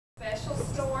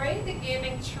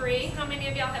Giving Tree. How many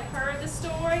of y'all have heard the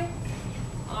story?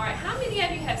 All right, how many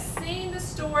of you have seen the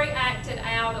story acted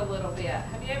out a little bit?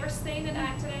 Have you ever seen it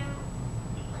acted out?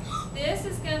 This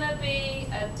is going to be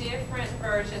a different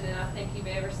version than I think you've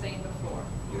ever seen before.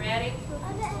 You ready?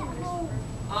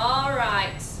 All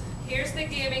right, here's The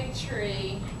Giving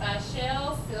Tree by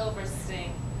Shel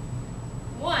Silverstien.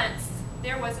 Once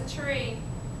there was a tree.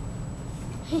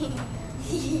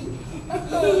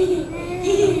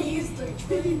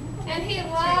 And he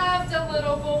loved a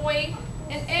little boy,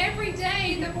 and every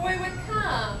day the boy would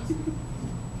come.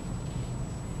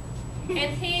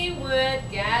 And he would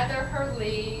gather her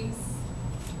leaves.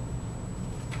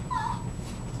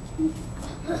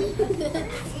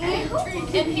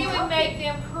 And he would make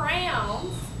them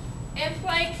crowns and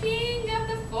play king of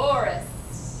the forest.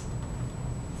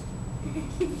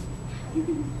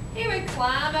 He would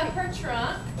climb up her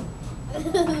trunk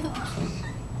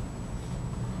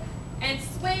and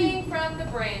swing from the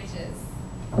branches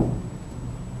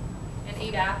and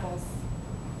eat apples.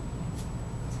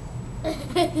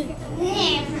 And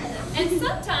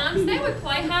sometimes they would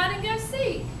play hide and go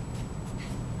seek.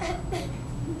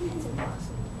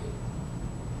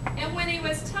 And when he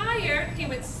was tired, he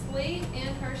would sleep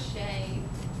in her shade.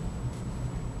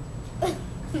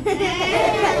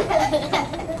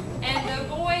 And the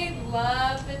boy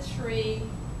loved the tree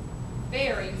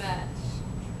very much.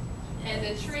 And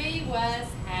the tree was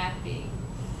happy.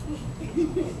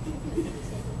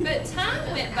 But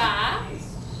time went by.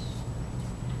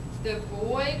 The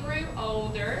boy grew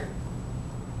older.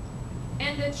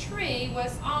 And the tree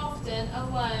was often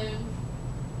alone.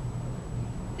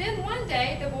 Then one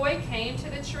day the boy came to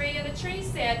the tree, and the tree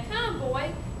said, "Come,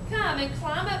 boy, come and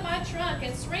climb up my trunk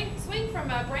and swing from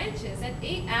my branches and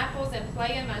eat apples and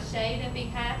play in my shade and be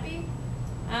happy."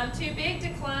 "I'm too big to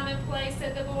climb and play,"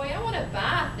 said the boy. "I want to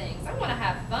buy things. I want to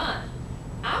have fun.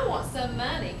 I want some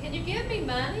money. Can you give me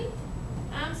money?"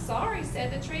 "I'm sorry," said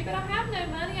the tree, "but I have no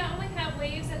money. I only have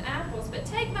leaves and apples. But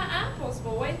take my apples,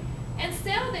 boy, and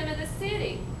sell them in the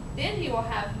city. Then you will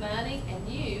have money and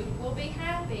you will be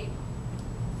happy."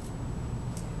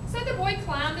 So the boy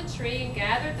climbed the tree and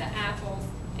gathered the apples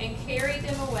and carried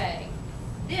them away.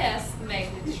 This made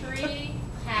the tree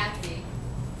happy.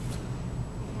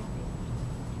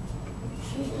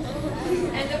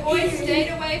 And the boy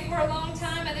stayed away for a long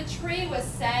time, and the tree was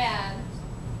sad.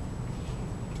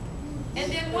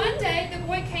 And then one day the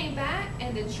boy came back,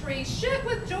 and the tree shook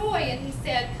with joy, and he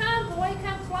said, "Come, boy,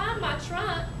 come climb my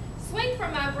trunk, swing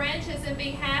from my branches and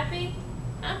be happy."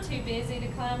 "I'm too busy to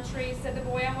climb trees," said the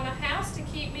boy. "I want a house to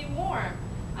keep me warm.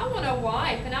 I want a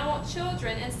wife and I want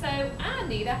children, and so I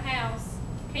need a house.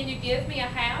 Can you give me a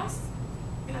house?"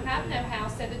 "I have no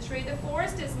house," said the tree. "The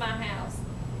forest is my house.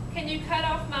 Can you cut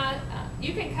off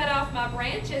you can cut off my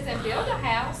branches and build a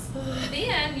house.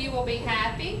 Then you will be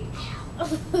happy."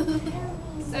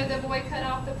 So the boy cut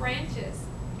off the branches,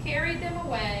 carried them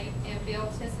away, and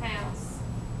built his house.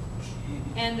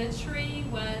 And the tree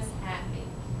was happy.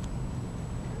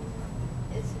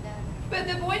 But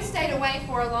the boy stayed away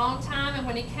for a long time, and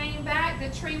when he came back, the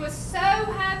tree was so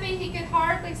happy he could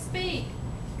hardly speak.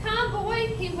 "Come,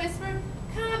 boy," he whispered,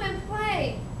 "come and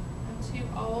play." "I'm too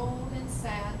old and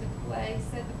sad to play,"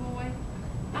 said the boy.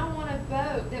 "I want a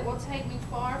boat that will take me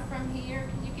far from here.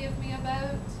 Can you give me a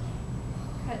boat?"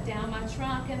 "Cut down my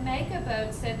trunk and make a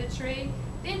boat," said the tree.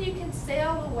 "Then you can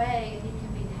sail away and you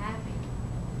can be happy."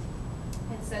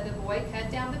 And so the boy cut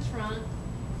down the trunk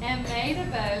and made a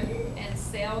boat and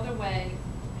sailed away.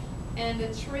 And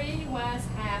the tree was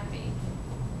happy,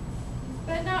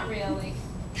 but not really.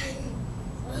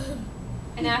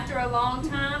 And after a long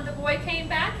time, the boy came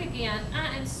back again.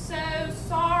 "I am so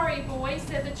sorry, boy,"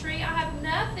 said the tree. "I have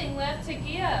nothing left to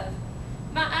give.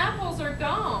 My apples are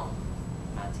gone."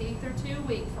 "My teeth are too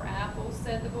weak for apples,"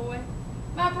 said the boy.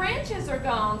 "My branches are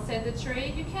gone," said the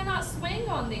tree. "You cannot swing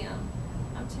on them."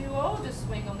 "I'm too old to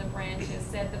swing on the branches,"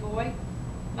 said the boy.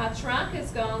 "My trunk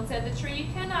is gone," said the tree. "You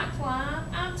cannot climb."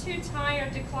 "I'm too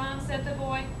tired to climb," said the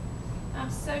boy. "I'm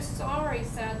so sorry,"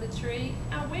 sighed the tree.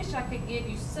 "I wish I could give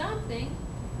you something,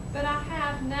 but I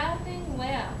have nothing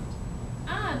left.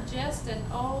 I'm just an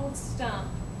old stump.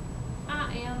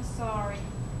 I am sorry."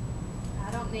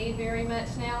 "I don't need very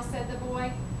much now," said the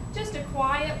boy. "Just a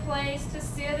quiet place to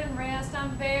sit and rest.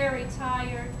 I'm very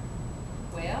tired."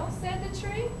 "Well," said the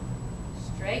tree,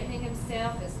 straightening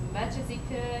himself as much as he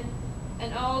could,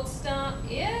 "an old stump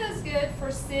is good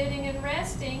for sitting and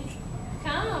resting.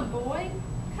 Come, boy,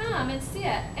 come and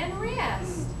sit and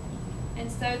rest." And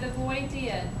so the boy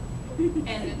did,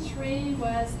 and the tree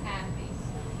was happy.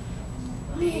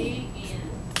 The end.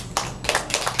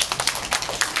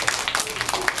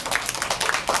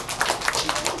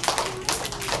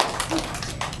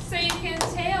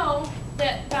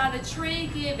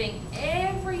 giving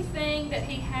everything that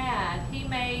he had. He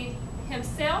made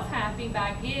himself happy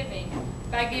by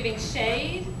giving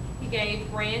shade. He gave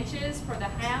branches for the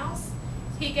house.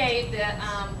 He gave the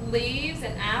leaves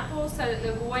and apples so that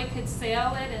the boy could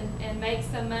sell it and make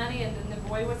some money, and then the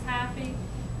boy was happy.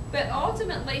 But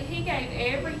ultimately, he gave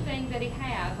everything that he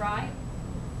had, right?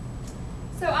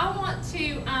 So I want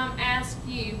to ask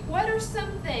you, what are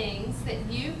some things that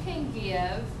you can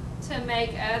give to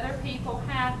make other people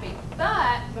happy?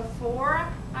 But before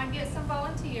I get some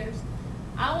volunteers,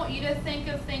 I want you to think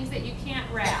of things that you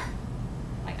can't wrap.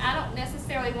 Like, I don't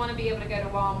necessarily want to be able to go to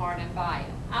Walmart and buy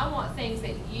it. I want things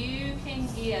that you can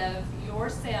give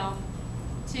yourself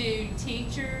to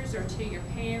teachers or to your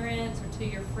parents or to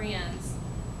your friends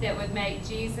that would make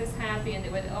Jesus happy and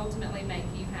that would ultimately make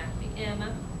you happy.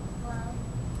 Emma? Love.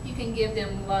 You can give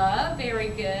them love. Very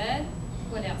good.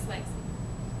 What else, Lexi?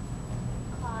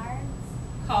 Cards.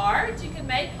 Cards. You can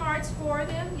make cards for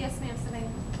them. Yes, ma'am, Savannah?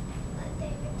 My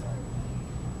favorite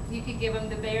toy. You could give them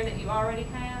the bear that you already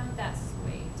have. That's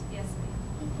sweet. Yes, ma'am.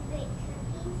 You can bake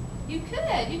cookies. You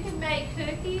could. You could make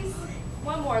cookies.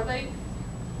 One more, Luke.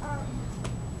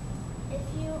 If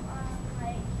you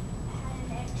like had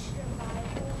an extra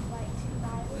Bible, like 2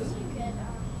 Bibles, you could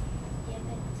give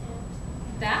it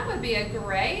to. That would be a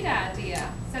great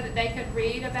idea, so that they could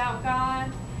read about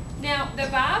God. Now, the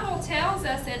Bible tells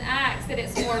us in Acts that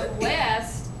it's more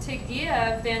blessed to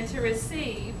give than to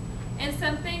receive. And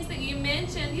some things that you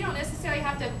mentioned, you don't necessarily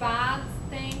have to buy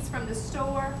things from the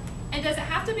store. And does it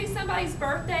have to be somebody's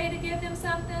birthday to give them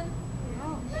something?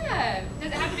 No. No.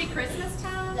 Does it have to be Christmas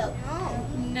time? No.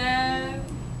 No.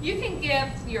 You can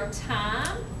give your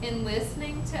time in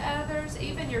listening to others,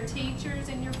 even your teachers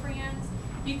and your friends.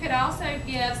 You could also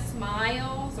give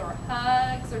smiles or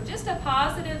hugs or just a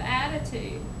positive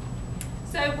attitude.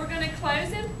 So we're going to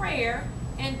close in prayer,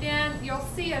 and then you'll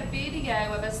see a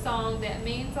video of a song that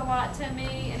means a lot to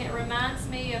me, and it reminds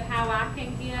me of how I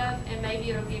can give, and maybe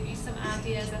it'll give you some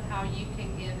ideas of how you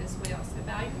can give as well. So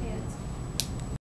bow your heads.